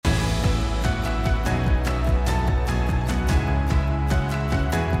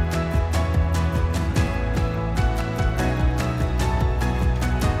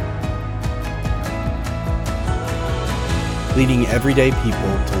leading everyday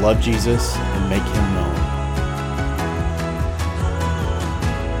people to love Jesus and make Him known.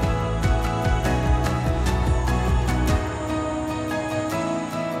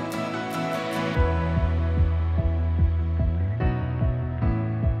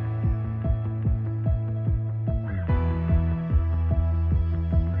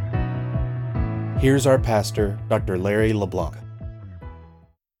 Here's our pastor, Dr. Larry LeBlanc.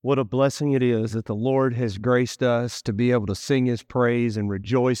 What a blessing it is that the Lord has graced us to be able to sing His praise and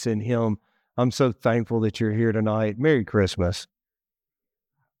rejoice in Him. I'm so thankful that you're here tonight. Merry Christmas.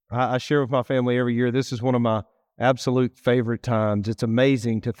 I share with my family every year, this is one of my absolute favorite times. It's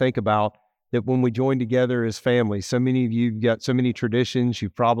amazing to think about that when we join together as family. So many of you have got so many traditions.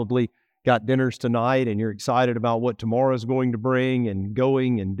 You've probably got dinners tonight and you're excited about what tomorrow's going to bring and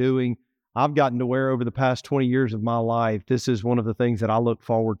going and doing. I've gotten to where over the past 20 years of my life, this is one of the things that I look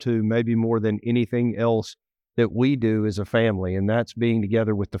forward to maybe more than anything else that we do as a family, and that's being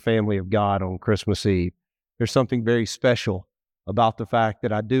together with the family of God on Christmas Eve. There's something very special about the fact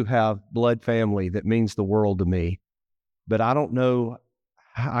that I do have blood family that means the world to me, but I don't know,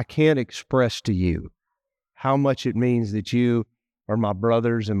 I can't express to you how much it means that you are my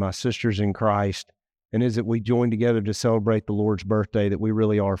brothers and my sisters in Christ, and as that we join together to celebrate the Lord's birthday, that we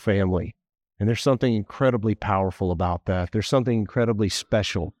really are family. And there's something incredibly powerful about that. There's something incredibly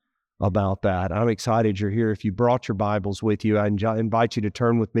special about that. I'm excited you're here. If you brought your Bibles with you, I invite you to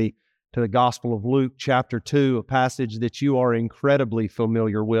turn with me to the Gospel of Luke chapter 2, a passage that you are incredibly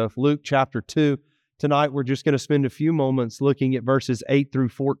familiar with. Luke chapter 2. Tonight we're just going to spend a few moments looking at verses 8 through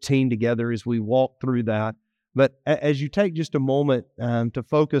 14 together as we walk through that. But as you take just a moment to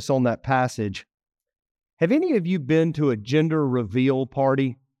focus on that passage, have any of you been to a gender reveal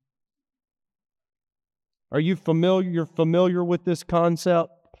party? Are you familiar with this concept?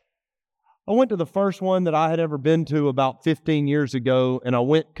 I went to the first one that I had ever been to about 15 years ago, and I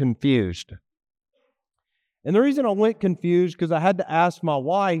went confused. And the reason I went confused because I had to ask my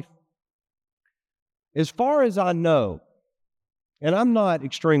wife, as far as I know, and I'm not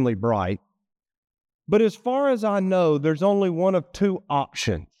extremely bright, but as far as I know, there's only one of two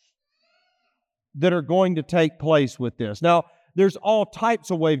options that are going to take place with this. Now, there's all types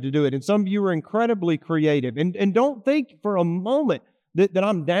of ways to do it, and some of you are incredibly creative. And don't think for a moment that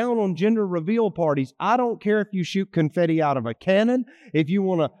I'm down on gender reveal parties. I don't care if you shoot confetti out of a cannon, if you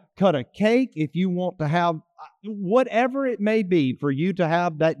want to cut a cake, if you want to have whatever it may be for you to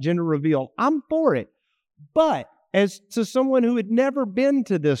have that gender reveal. I'm for it. But as to someone who had never been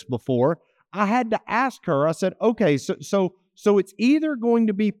to this before, I had to ask her, I said, okay, so it's either going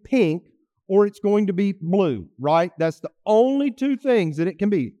to be pink or it's going to be blue, right? That's the only two things that it can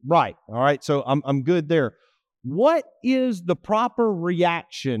be. Right. All right. So I'm good there. What is the proper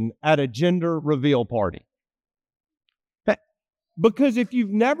reaction at a gender reveal party? Because if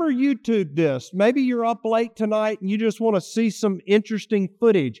you've never YouTubed this, maybe you're up late tonight and you just want to see some interesting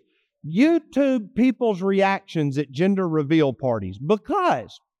footage. YouTube people's reactions at gender reveal parties.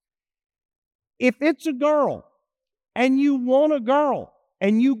 Because if it's a girl and you want a girl,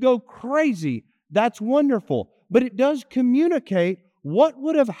 and you go crazy, that's wonderful. But it does communicate what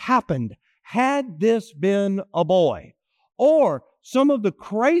would have happened had this been a boy. Or some of the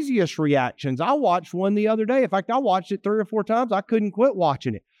craziest reactions. I watched one the other day. In fact, I watched it 3 or 4 times. I couldn't quit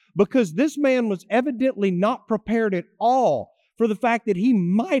watching it because this man was evidently not prepared at all for the fact that he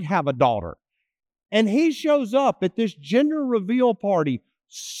might have a daughter. And he shows up at this gender reveal party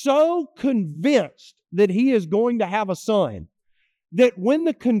so convinced that he is going to have a son, that when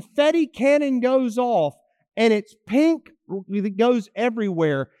the confetti cannon goes off and it's pink, it goes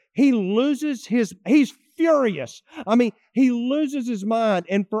everywhere, he's furious. I mean, he loses his mind.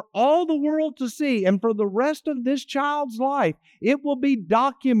 And for all the world to see, and for the rest of this child's life, it will be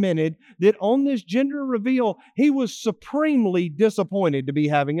documented that on this gender reveal, he was supremely disappointed to be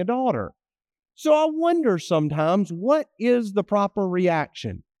having a daughter. So I wonder sometimes, what is the proper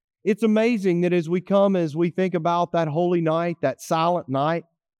reaction? It's amazing that as we think about that holy night, that silent night,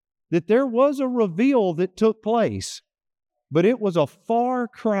 that there was a reveal that took place, but it was a far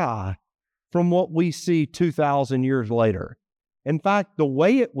cry from what we see 2,000 years later. In fact, the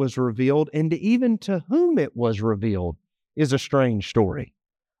way it was revealed and even to whom it was revealed is a strange story.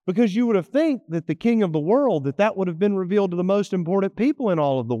 Because you would have think that the king of the world, that would have been revealed to the most important people in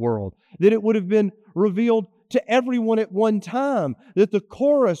all of the world, that it would have been revealed to everyone at one time, that the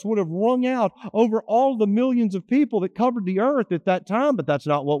chorus would have rung out over all the millions of people that covered the earth at that time, but that's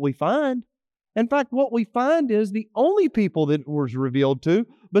not what we find. In fact, what we find is the only people that it was revealed to,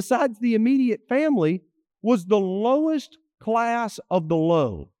 besides the immediate family, was the lowest class of the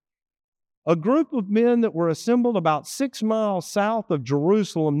low. a group of men that were assembled about 6 miles south of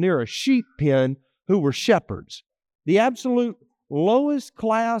Jerusalem near a sheep pen who were shepherds, the absolute lowest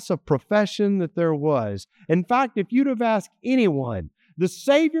class of profession that there was. In fact, if you'd have asked anyone, the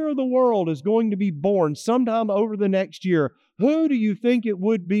Savior of the world is going to be born sometime over the next year, who do you think it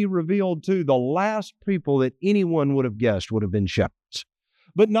would be revealed to? The last people that anyone would have guessed would have been shepherds.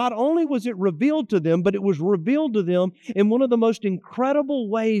 But not only was it revealed to them, but it was revealed to them in one of the most incredible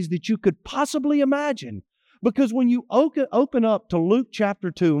ways that you could possibly imagine. Because when you open up to Luke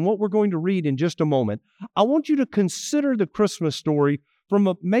chapter 2, and what we're going to read in just a moment, I want you to consider the Christmas story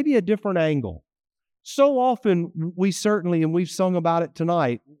from maybe a different angle. So often, we certainly, and we've sung about it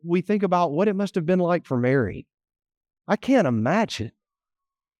tonight, we think about what it must have been like for Mary. I can't imagine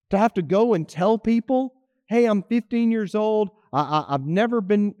to have to go and tell people, hey, I'm 15 years old, I've never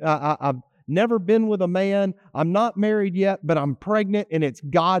been with a man, I'm not married yet, but I'm pregnant and it's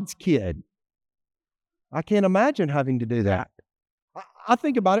God's kid. I can't imagine having to do that. I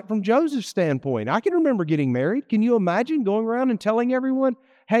think about it from Joseph's standpoint. I can remember getting married. Can you imagine going around and telling everyone,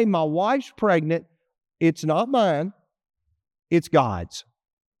 hey, my wife's pregnant, it's not mine, it's God's?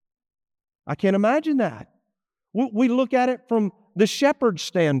 I can't imagine that. We look at it from the shepherd's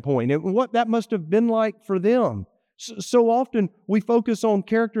standpoint and what that must have been like for them. So often we focus on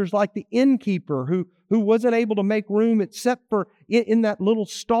characters like the innkeeper who wasn't able to make room except for in that little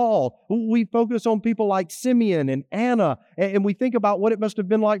stall. We focus on people like Simeon and Anna, and we think about what it must have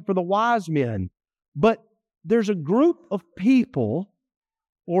been like for the wise men. But there's a group of people,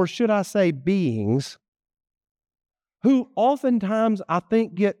 or should I say beings, who oftentimes I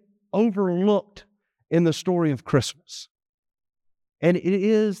think get overlooked in the story of Christmas. And it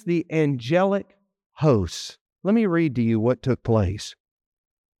is the angelic hosts. Let me read to you what took place.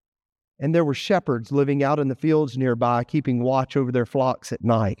 And there were shepherds living out in the fields nearby, keeping watch over their flocks at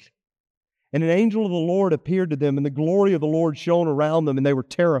night. And an angel of the Lord appeared to them, and the glory of the Lord shone around them, and they were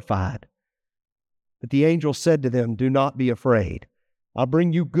terrified. But the angel said to them, do not be afraid. I'll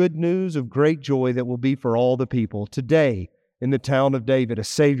bring you good news of great joy that will be for all the people. Today, in the town of David, a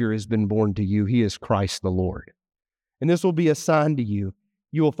Savior has been born to you. He is Christ the Lord. And this will be a sign to you.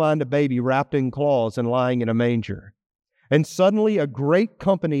 You will find a baby wrapped in cloths and lying in a manger. And suddenly a great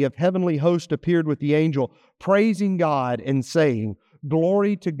company of heavenly hosts appeared with the angel, praising God and saying,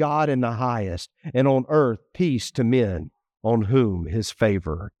 glory to God in the highest, and on earth peace to men on whom his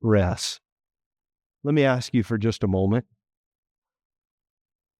favor rests. Let me ask you for just a moment.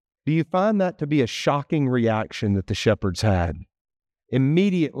 Do you find that to be a shocking reaction that the shepherds had?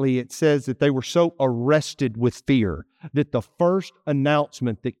 Immediately it says that they were so arrested with fear that the first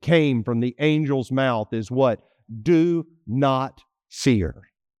announcement that came from the angel's mouth is what? Do not fear.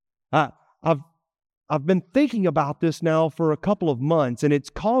 I've been thinking about this now for a couple of months, and it's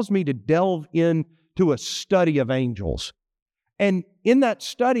caused me to delve into a study of angels. And in that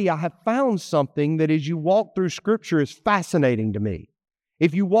study, I have found something that as you walk through Scripture is fascinating to me.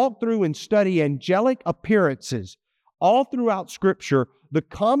 If you walk through and study angelic appearances all throughout Scripture, the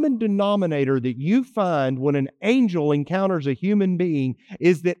common denominator that you find when an angel encounters a human being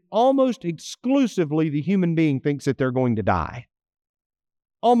is that almost exclusively the human being thinks that they're going to die.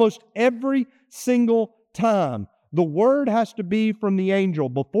 Almost every single time, the word has to be from the angel.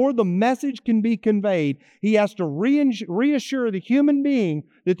 Before the message can be conveyed, he has to reassure the human being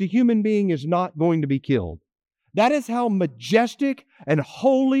that the human being is not going to be killed. That is how majestic and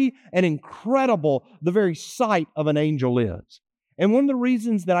holy and incredible the very sight of an angel is. And one of the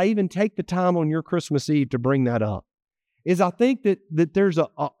reasons that I even take the time on your Christmas Eve to bring that up is I think that there's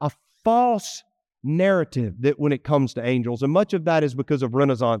a false narrative that when it comes to angels, and much of that is because of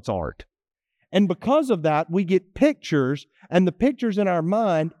Renaissance art. And because of that, we get pictures, and the pictures in our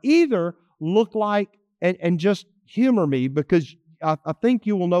mind either look like, and just humor me because I think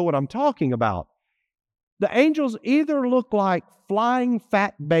you will know what I'm talking about. The angels either look like flying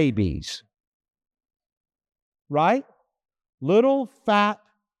fat babies, right? Little fat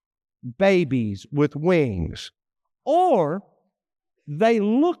babies with wings. Or they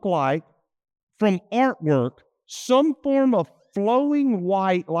look like, from artwork, some form of flowing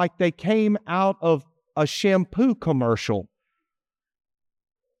white like they came out of a shampoo commercial.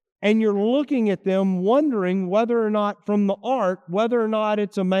 And you're looking at them wondering whether or not from the art, whether or not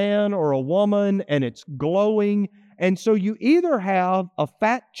it's a man or a woman, and it's glowing. And so you either have a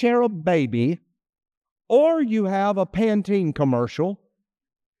fat cherub baby or you have a Pantene commercial.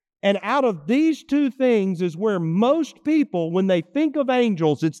 And out of these two things is where most people, when they think of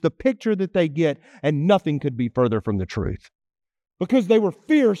angels, it's the picture that they get, and nothing could be further from the truth. Because they were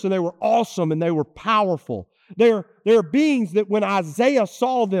fierce and they were awesome and they were powerful. They're beings that when Isaiah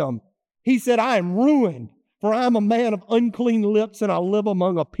saw them, He said, I am ruined, for I am a man of unclean lips, and I live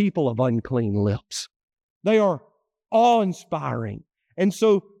among a people of unclean lips. They are awe-inspiring. And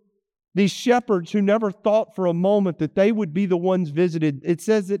so these shepherds who never thought for a moment that they would be the ones visited, it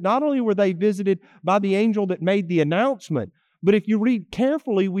says that not only were they visited by the angel that made the announcement, but if you read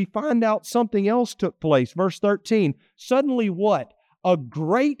carefully, we find out something else took place. Verse 13, suddenly what? A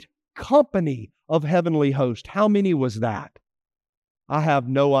great company of heavenly hosts. How many was that? I have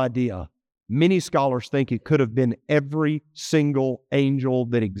no idea. Many scholars think it could have been every single angel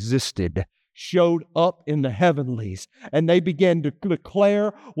that existed showed up in the heavenlies, and they began to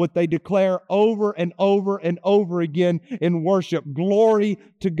declare what they declare over and over and over again in worship. Glory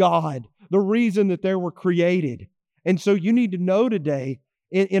to God, the reason that they were created. And so you need to know today,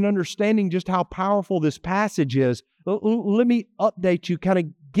 in understanding just how powerful this passage is, let me update you, kind of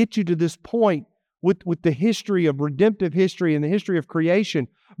get you to this point with the history of redemptive history and the history of creation,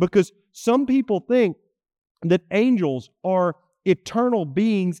 because some people think that angels are eternal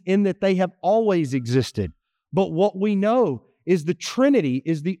beings in that they have always existed. But what we know is the Trinity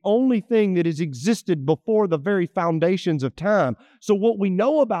is the only thing that has existed before the very foundations of time. So what we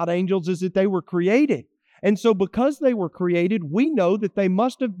know about angels is that they were created. And so because they were created, we know that they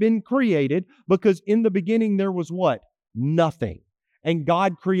must have been created because in the beginning there was what? Nothing. And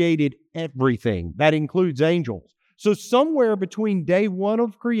God created everything. That includes angels. So somewhere between day 1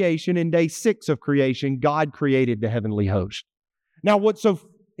 of creation and day 6 of creation, God created the heavenly host. Now, what's so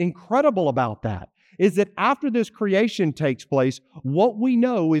incredible about that is that after this creation takes place, what we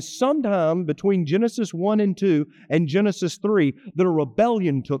know is sometime between Genesis 1 and 2 and Genesis 3, that a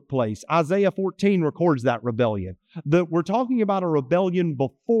rebellion took place. Isaiah 14 records that rebellion. That we're talking about a rebellion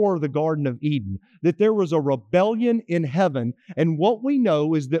before the Garden of Eden, that there was a rebellion in heaven, and what we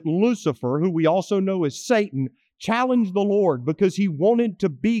know is that Lucifer, who we also know as Satan, challenged the Lord because he wanted to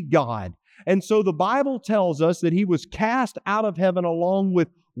be God. And so the Bible tells us that he was cast out of heaven along with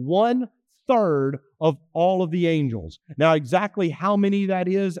 1/3 of all of the angels. Now, exactly how many that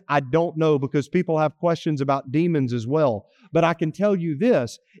is, I don't know, because people have questions about demons as well. But I can tell you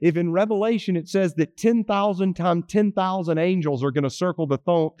this, if in Revelation it says that 10,000 times 10,000 angels are going to circle the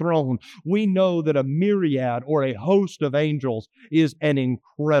throne, we know that a myriad or a host of angels is an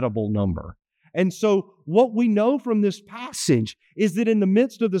incredible number. And so what we know from this passage is that in the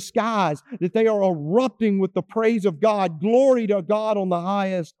midst of the skies, that they are erupting with the praise of God. Glory to God on the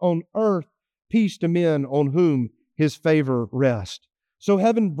highest, on earth, peace to men on whom His favor rests. So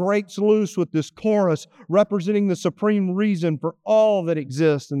heaven breaks loose with this chorus representing the supreme reason for all that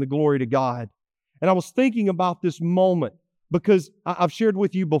exists and the glory to God. And I was thinking about this moment because I've shared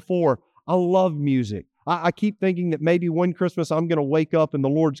with you before, I love music. I keep thinking that maybe one Christmas I'm going to wake up and the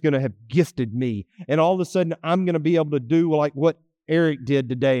Lord's going to have gifted me. And all of a sudden I'm going to be able to do like what Eric did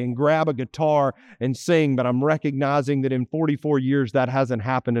today and grab a guitar and sing. But I'm recognizing that in 44 years that hasn't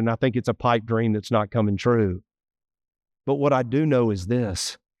happened, and I think it's a pipe dream that's not coming true. But what I do know is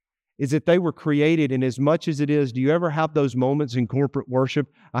this, is that they were created, and as much as it is, do you ever have those moments in corporate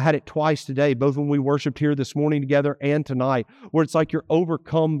worship? I had it twice today, both when we worshiped here this morning together and tonight, where it's like you're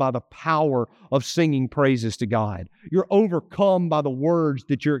overcome by the power of singing praises to God. You're overcome by the words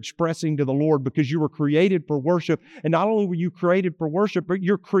that you're expressing to the Lord because you were created for worship. And not only were you created for worship, but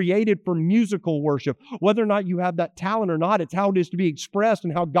you're created for musical worship. Whether or not you have that talent or not, it's how it is to be expressed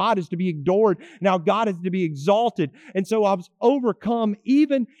and how God is to be adored and how God is to be exalted. And so I was overcome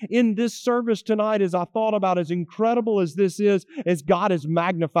even in this service tonight as I thought about as incredible as this is, as God is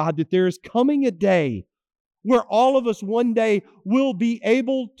magnified, that there is coming a day where all of us one day will be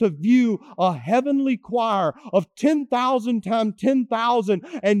able to view a heavenly choir of 10,000 times 10,000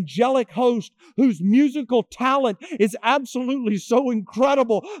 angelic hosts whose musical talent is absolutely so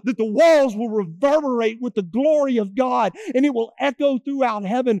incredible that the walls will reverberate with the glory of God, and it will echo throughout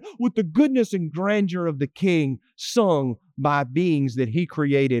heaven with the goodness and grandeur of the King, sung by beings that He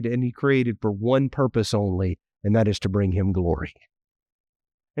created, and He created for one purpose only, and that is to bring Him glory.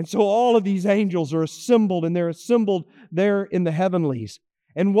 And so all of these angels are assembled, and they're assembled there in the heavenlies.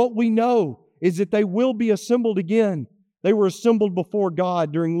 And what we know is that they will be assembled again. They were assembled before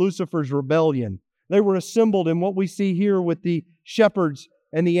God during Lucifer's rebellion. They were assembled in what we see here with the shepherds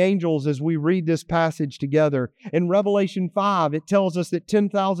and the angels as we read this passage together. In Revelation 5, it tells us that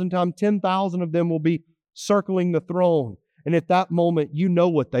 10,000 times 10,000 of them will be circling the throne. And at that moment, you know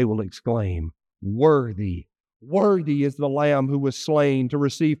what they will exclaim: "Worthy, worthy is the Lamb who was slain to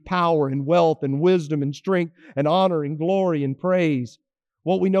receive power and wealth and wisdom and strength and honor and glory and praise."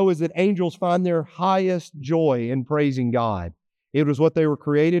 What we know is that angels find their highest joy in praising God. It was what they were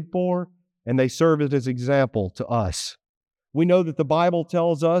created for, and they serve it as example to us. We know that the Bible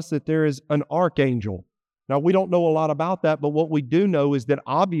tells us that there is an archangel. Now, we don't know a lot about that, but what we do know is that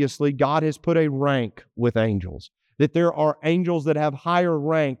obviously God has put a rank with angels, that there are angels that have higher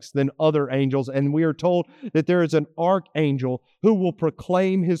ranks than other angels, and we are told that there is an archangel who will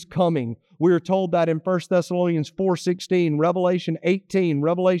proclaim his coming. We are told that in 1 Thessalonians 4:16, Revelation 18,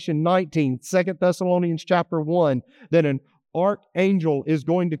 Revelation 19, 2 Thessalonians chapter 1, that an archangel is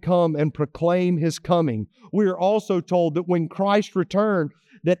going to come and proclaim his coming. We are also told that when Christ returned,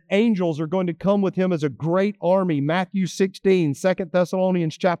 that angels are going to come with him as a great army. Matthew 16, 2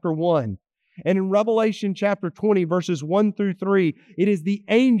 Thessalonians chapter 1. And in Revelation chapter 20, verses 1 through 3, it is the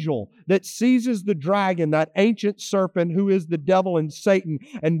angel that seizes the dragon, that ancient serpent who is the devil and Satan,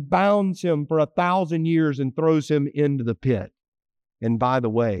 and bounds him for 1,000 years and throws him into the pit. And by the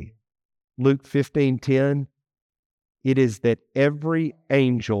way, Luke 15:10, it is that every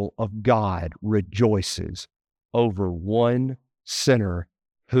angel of God rejoices over one sinner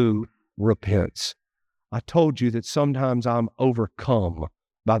who repents. I told you that sometimes I'm overcome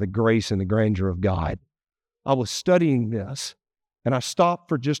by the grace and the grandeur of God. I was studying this, and I stopped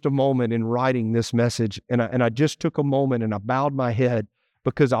for just a moment in writing this message, and I just took a moment and I bowed my head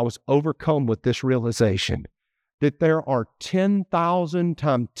because I was overcome with this realization that there are 10,000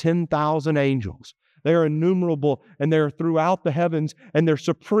 times 10,000 angels. They are innumerable, and they are throughout the heavens, and their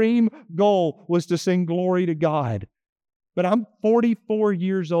supreme goal was to sing glory to God. But I'm 44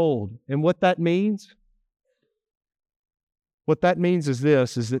 years old, and what that means is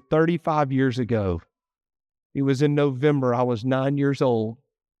this, is that 35 years ago, it was in November, I was 9 years old,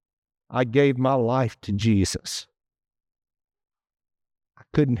 I gave my life to Jesus. I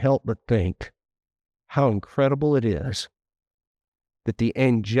couldn't help but think how incredible it is that the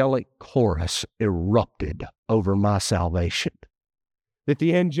angelic chorus erupted over my salvation. That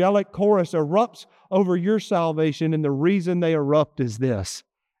the angelic chorus erupts over your salvation, and the reason they erupt is this,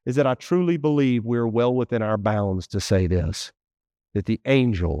 is that I truly believe we're well within our bounds to say this, that the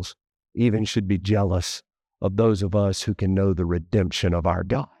angels even should be jealous of those of us who can know the redemption of our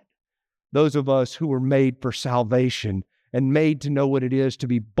God. Those of us who were made for salvation and made to know what it is to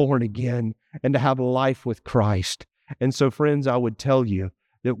be born again and to have life with Christ. And so, friends, I would tell you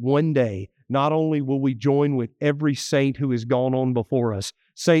that one day, not only will we join with every saint who has gone on before us,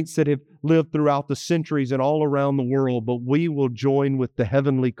 saints that have lived throughout the centuries and all around the world, but we will join with the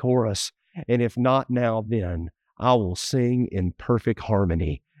heavenly chorus. And if not now, then I will sing in perfect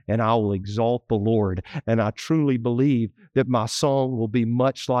harmony, and I will exalt the Lord. And I truly believe that my song will be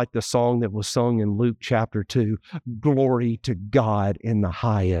much like the song that was sung in Luke chapter 2. Glory to God in the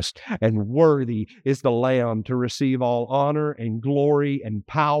highest, and worthy is the Lamb to receive all honor and glory and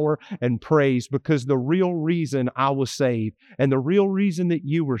power and praise, because the real reason I was saved and the real reason that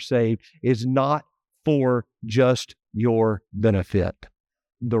you were saved is not for just your benefit.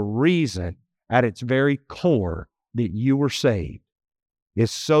 The reason at its very core that you were saved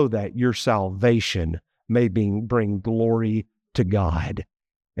is so that your salvation may bring glory to God.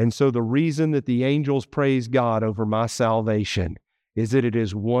 And so the reason that the angels praise God over my salvation is that it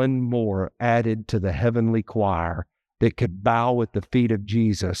is one more added to the heavenly choir that could bow at the feet of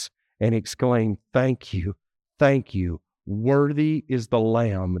Jesus and exclaim, "Thank you, thank you. Worthy is the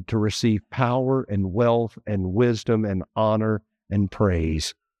Lamb to receive power and wealth and wisdom and honor and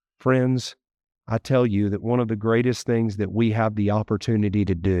praise." Friends, I tell you that one of the greatest things that we have the opportunity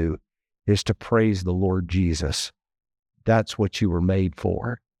to do is to praise the Lord Jesus. That's what you were made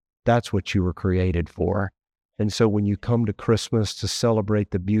for. That's what you were created for. And so when you come to Christmas to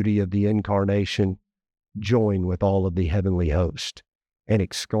celebrate the beauty of the incarnation, join with all of the heavenly host and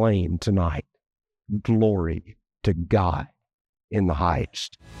exclaim tonight, "Glory to God in the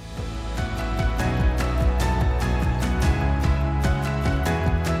highest."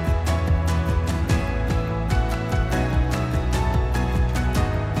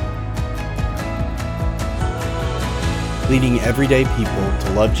 Leading everyday people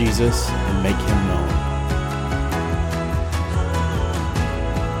to love Jesus and make him known.